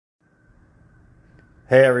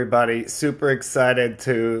Hey everybody, super excited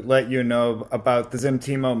to let you know about the Zim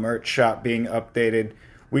Teemo merch shop being updated.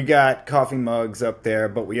 We got coffee mugs up there,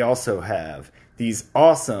 but we also have these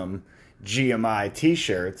awesome GMI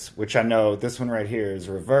t-shirts, which I know this one right here is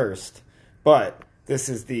reversed, but this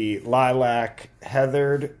is the lilac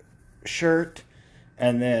heathered shirt,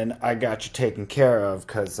 and then I got you taken care of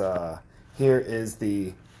because here is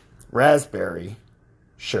the raspberry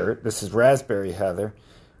shirt. This is raspberry heather.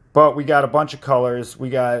 But we got a bunch of colors. We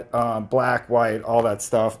got black, white, all that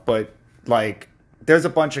stuff. But like, there's a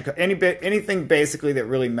bunch of anything basically that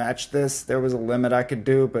really matched this. There was a limit I could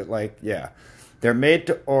do, but like, yeah, they're made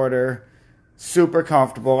to order, super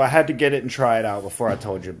comfortable. I had to get it and try it out before I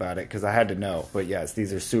told you about it because I had to know. But yes,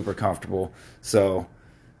 these are super comfortable. So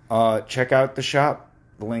check out the shop.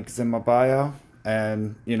 The link is in my bio,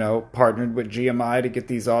 and partnered with GMI to get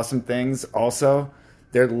these awesome things. Also,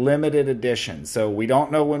 they're limited edition, so we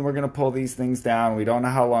don't know when we're going to pull these things down. We don't know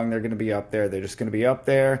how long they're going to be up there. They're just going to be up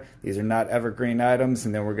there. These are not evergreen items,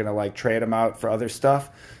 and then we're going to like trade them out for other stuff.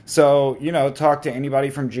 So, talk to anybody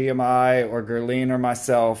from GMI or Gurleen or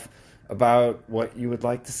myself about what you would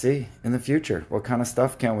like to see in the future. What kind of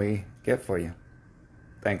stuff can we get for you?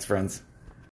 Thanks, friends.